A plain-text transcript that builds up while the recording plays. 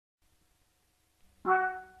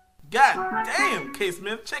God damn, K.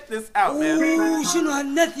 Smith, check this out, man. شنو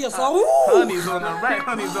هالنث يا صاحبي؟ Honey's on the right,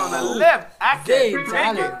 honey's on the left. I can't زين take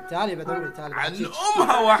تعالي it. تعالي بدوري تعالي عن بحكيك.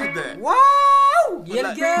 أمها واحدة. واو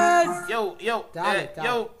يا الجاز. Yo, تعالي تعالي.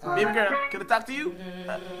 yo, baby girl, can I talk to you?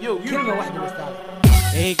 Yo, you. كلمة واحدة بس تعالي.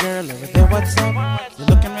 Hey girl, over there, what's up? You're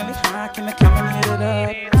looking really high, can I come and hit it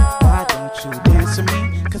up? Why don't you dance with me?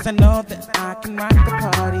 Cause I know that I can rock the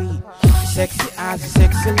party. Your sexy eyes, your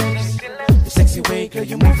sexy lips, your sexy way, girl,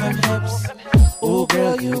 you move them hips. Oh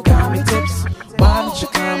girl, you got me tips. Why don't you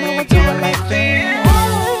come and we'll do it like that?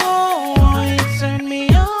 Oh, you turn me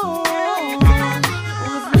on.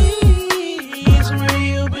 With me is where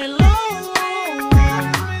you belong.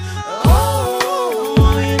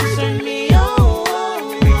 Oh, you turn me on.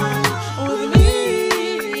 With me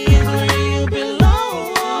is where you belong.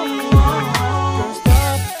 Girl,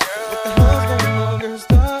 stop. What the hell's going on? Girl,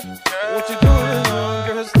 stop. What you doing on?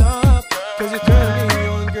 Girl, stop. Cause you turn me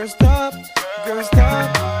on. Girl, stop. Girl, stop.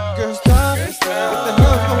 Girl, stop. What the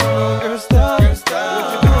hell's going on? Girl, stop. What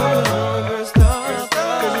you doing on? Girl, stop.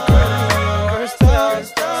 Cause you turn me on. Girl, stop.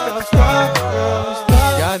 Stop. Girl,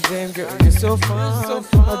 stop. Goddamn girl, you're so fine.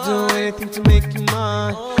 I'll do anything to make you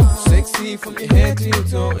mine. You're sexy from your head to your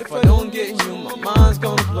toe. If I don't get you, my mind's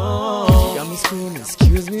gonna blow. Got me screaming,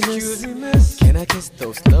 excuse me, miss. Can I kiss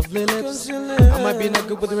those lovely lips? I might be not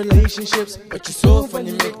good with relationships, but you're so fun,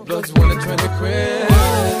 you make bloods wanna turn the crib.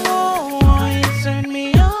 Oh, you turn me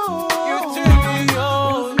on. You turn me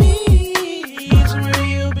on. With me is where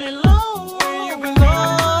you belong. Where you belong.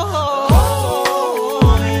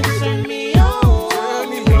 Oh, you turn me on. Turn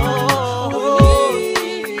me on. With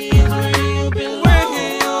me is where you belong. Where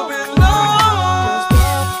you belong. Girl,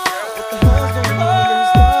 stop. What the hell's going on?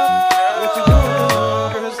 Girl, stop. What you doing on?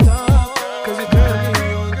 Girl, stop. Cause you turn me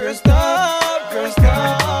on. Girl, stop. Girl, stop.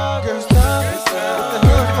 Girl, stop.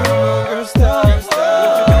 What the hell's going on? Girl, stop.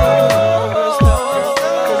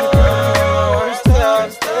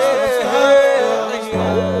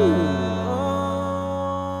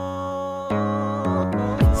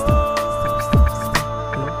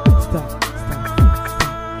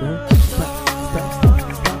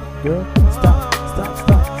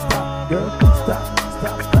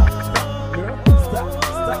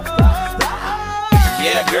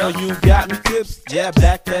 Yeah, girl, you got me tips. Yeah,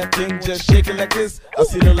 back that thing, just shake it like this. I've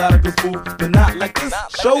seen a lot of girls move, but not like this.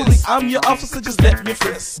 Surely, I'm your officer, just let me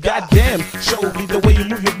frisk. Goddamn, show me the way you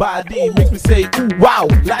move your body. Makes me say, ooh, wow,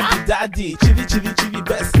 like the daddy. Chitty, chitty, chitty,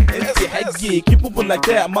 best. And it's your head gig. Keep moving like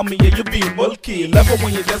that, mommy, yeah, you be mulky. Love it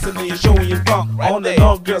when you're dancing and you're showing your funk. On and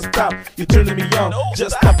on, girl, stop. You're turning me on.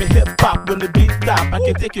 Just stop and hip hop when the beat stop. I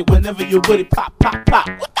can take it whenever you're ready. Pop, pop, pop.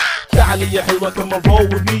 تعالي يا حلوة come and roll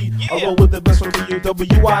with me. I roll with the best from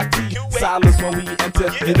WWIT. Silence when we enter,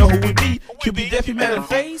 you know who we be. QB Daffy, man and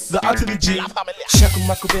face, the R to the G. Shaku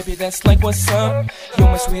Maku, baby, that's like what's up. You're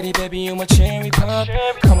my sweetie, baby, you're my cherry pop.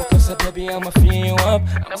 Come closer, baby, I'ma fill you up.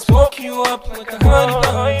 I'ma smoke you up like a honey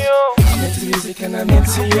bun. I'm into music and I'm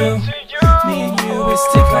into you. Me and you, we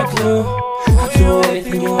stick like glue. I'll do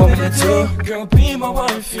anything you want me to do. Girl, be my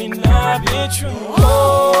wife and I'll be true.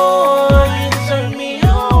 Oh, you turn me on.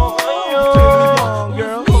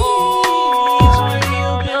 Girl.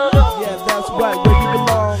 Yeah, that's right, where you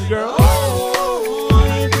belong, girl. Oh,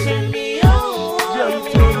 you turn me on. Girl, you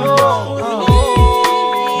turn me on.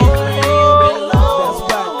 That's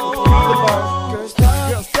right, where you belong. Girl, stop.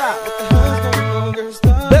 Girl, stop. What the hell's going on? Girl,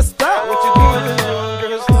 stop. Let's stop. What you doing on?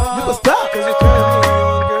 Girl, stop. You can stop. Cause you turn me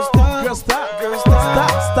on. Girl, stop. Girl, stop. Girl, stop.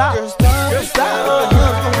 Stop, stop. Girl, stop. Girl, stop. What the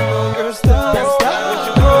hell's going on? Girl, stop. Let's stop. What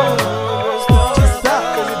you doing on? Girl, stop. Just stop.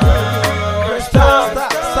 Cause you turn me on. Girl, Stop,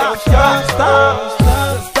 stop, stop, stop,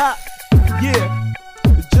 stop, stop. Yeah,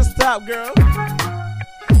 just stop, girl.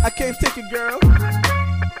 I can't take it, girl.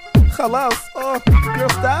 Khalas. Oh, girl,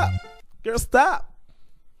 stop. Girl, stop.